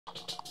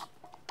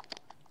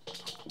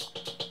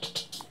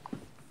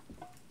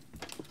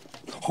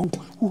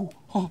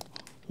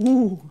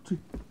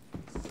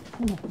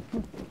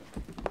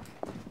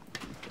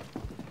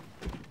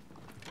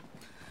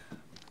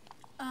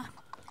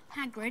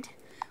Hagrid,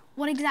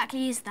 what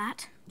exactly is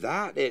that?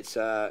 That? It's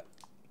I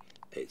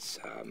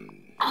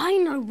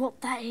know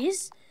what that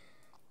is.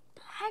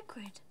 But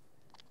Hagrid,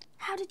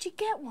 how did you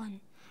get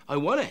one? I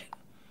won it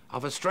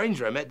off a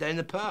stranger I met down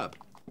the pub.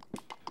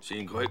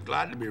 Seemed quite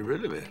glad to be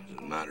rid of it, as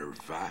a matter of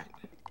fact.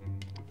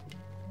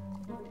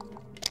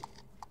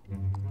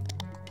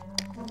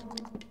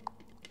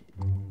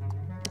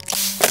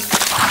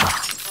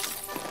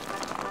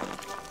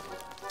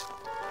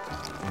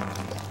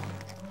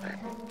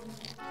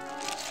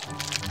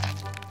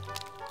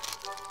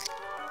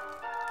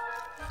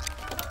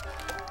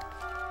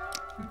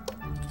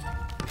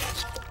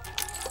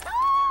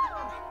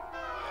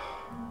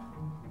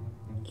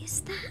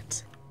 Is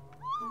that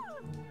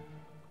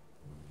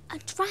a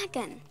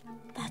dragon?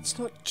 That's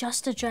not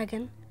just a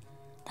dragon.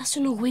 That's a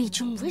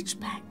Norwegian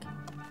ridgeback.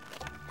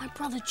 My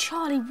brother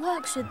Charlie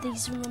works with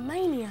these in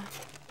Romania.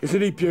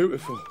 Isn't he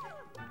beautiful?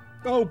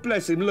 Oh,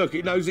 bless him. Look,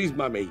 he knows his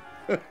mummy.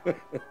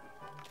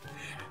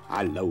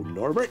 Hello,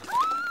 Norbert.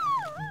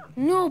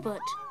 Norbert?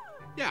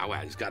 Yeah,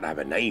 well, he's got to have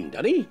a name,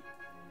 doesn't he?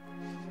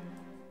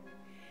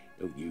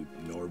 Don't you,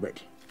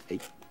 Norbert? Hey.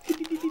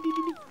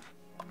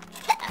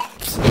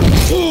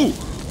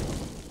 Oh!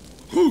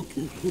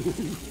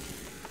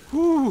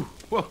 Ooh.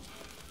 Well,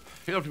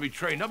 he'll have to be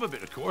trained up a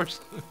bit, of course.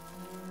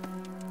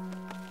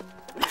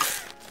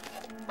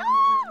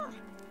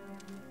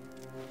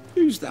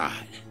 Who's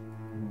that?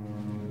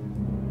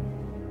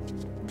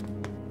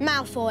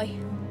 Malfoy.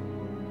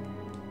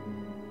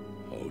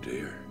 Oh,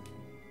 dear.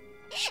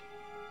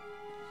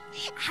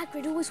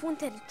 Hagrid always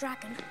wanted a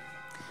dragon.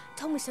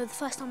 Told me so the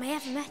first time I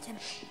ever met him.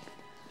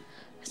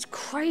 It's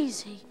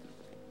crazy.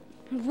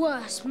 And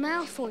worse,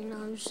 Malfoy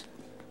knows.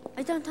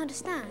 I don't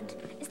understand.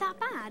 Is that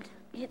bad?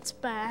 It's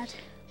bad.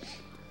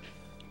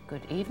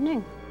 Good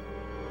evening.